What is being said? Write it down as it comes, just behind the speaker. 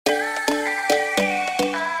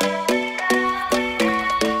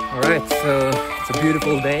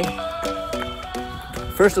beautiful day.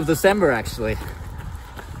 1st of December actually,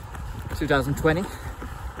 2020.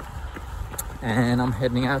 And I'm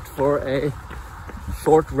heading out for a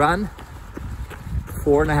short run,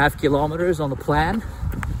 4.5 kilometers on the plan.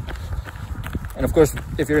 And of course,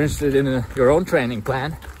 if you're interested in your own training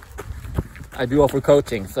plan, I do offer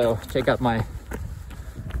coaching, so check out my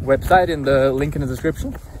website in the link in the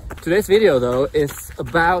description. Today's video though is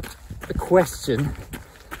about a question,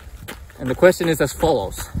 and the question is as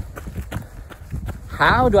follows.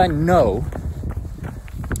 How do I know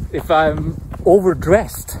if I'm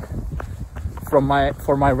overdressed for my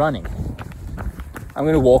running? I'm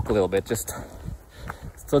gonna walk a little bit, just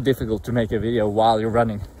it's so difficult to make a video while you're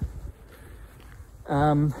running.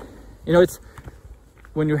 You know, it's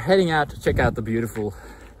when you're heading out to check out the beautiful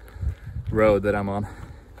road that I'm on.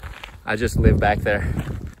 I just live back there.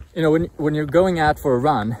 You know, when you're going out for a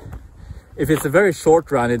run, if it's a very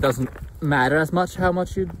short run, it doesn't matter as much how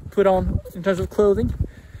much you put on in terms of clothing.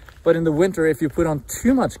 But in the winter, if you put on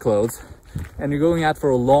too much clothes and you're going out for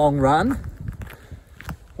a long run,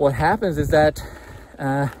 what happens is that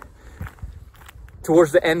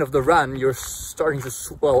towards the end of the run, you're starting to,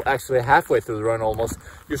 well, actually halfway through the run almost,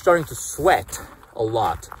 you're starting to sweat a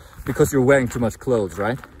lot because you're wearing too much clothes,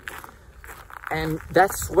 right? And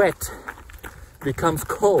that sweat becomes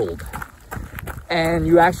cold, and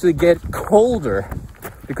you actually get colder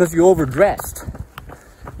because you overdressed.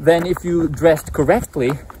 Then if you dressed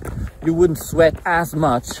correctly, you wouldn't sweat as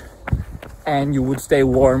much and you would stay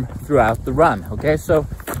warm throughout the run. Okay, so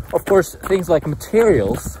of course things like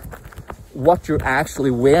materials, what you're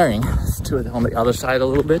actually wearing, let's do it on the other side a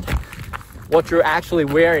little bit, what you're actually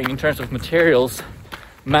wearing in terms of materials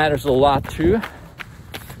matters a lot too,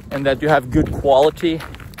 and that you have good quality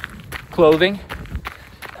clothing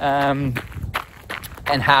and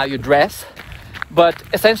how you dress. But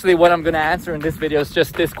essentially what I'm going to answer in this video is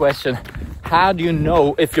just this question: how do you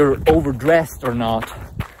know if you're overdressed or not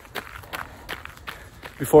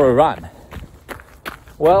before a run?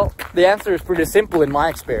 Well, the answer is pretty simple in my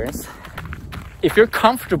experience. If you're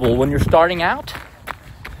comfortable when you're starting out,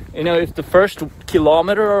 you know, if the first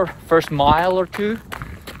kilometer or first mile or two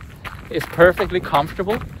is perfectly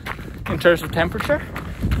comfortable in terms of temperature,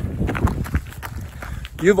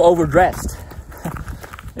 you've overdressed.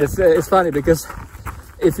 It's funny because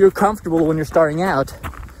if you're comfortable when you're starting out,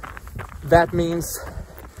 that means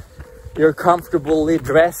you're comfortably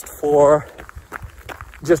dressed for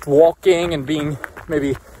just walking and being,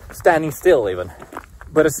 maybe standing still even.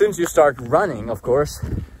 But as soon as you start running, of course,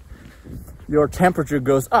 your temperature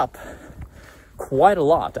goes up quite a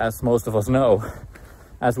lot, as most of us know,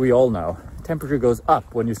 as we all know. Temperature goes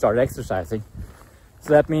up when you start exercising. So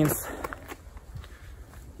that means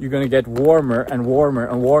you're going to get warmer and warmer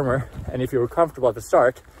and warmer. And if you were comfortable at the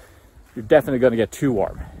start, you're definitely going to get too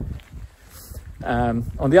warm.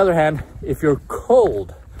 On the other hand, if you're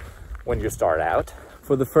cold when you start out,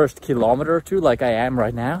 for the first kilometer or two, like I am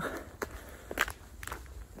right now,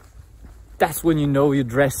 that's when you know you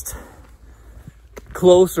dressed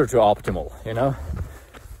closer to optimal, you know?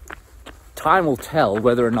 Time will tell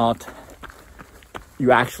whether or not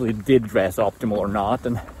you actually did dress optimal or not.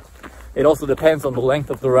 And it also depends on the length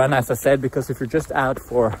of the run, as I said, because if you're just out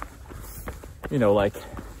for, you know, like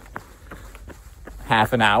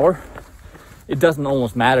half an hour, it doesn't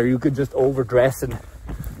almost matter. You could just overdress and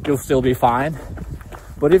you'll still be fine.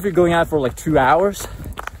 But if you're going out for like 2 hours,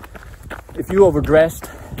 if you overdressed,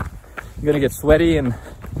 you're gonna get sweaty and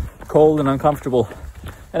cold and uncomfortable.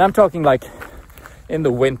 And I'm talking like in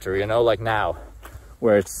the winter, you know, like now,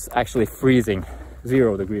 where it's actually freezing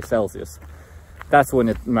 0 degrees Celsius. That's when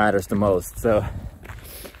it matters the most. So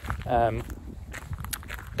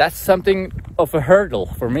that's something of a hurdle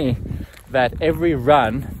for me, that every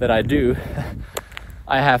run that I do,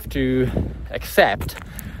 I have to accept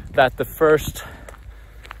that the first,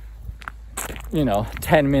 you know,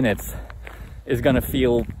 10 minutes is gonna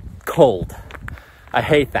feel cold. I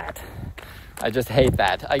hate that. I just hate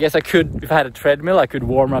that. I guess I could, if I had a treadmill, I could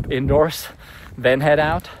warm up indoors, then head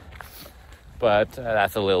out. But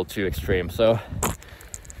that's a little too extreme. So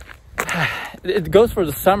it goes for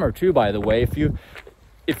the summer too, by the way. If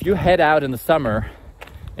you head out in the summer,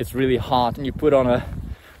 it's really hot, and you put on a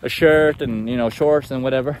shirt and, you know, shorts and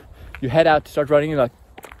whatever, you head out to start running, you're like,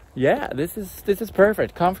 yeah, this is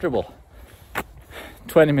perfect, comfortable.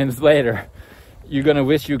 20 minutes later, you're gonna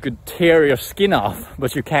wish you could tear your skin off,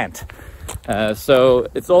 but you can't. So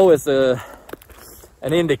it's always an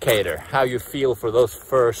indicator how you feel for those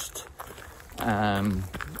first 10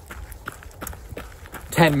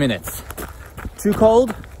 minutes. Too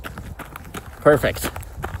cold? Perfect.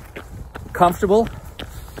 Comfortable?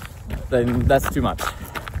 then that's too much.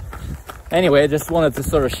 Anyway, I just wanted to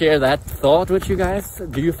sort of share that thought with you guys.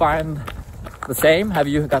 Do you find the same? Have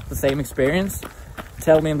you got the same experience?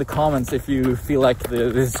 Tell me in the comments if you feel like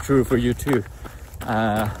this is true for you too.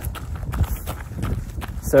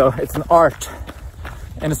 So it's an art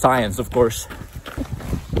and a science, of course.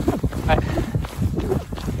 I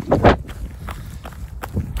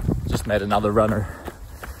just met another runner,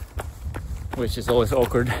 which is always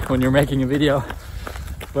awkward when you're making a video.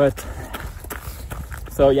 But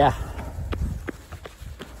so yeah,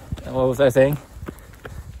 what was I saying?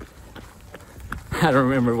 I don't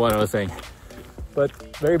remember what I was saying, but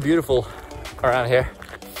very beautiful around here.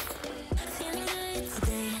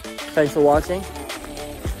 Thanks for watching.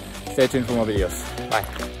 Stay tuned for more videos. Bye.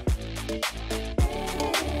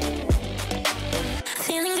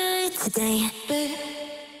 Feeling good today.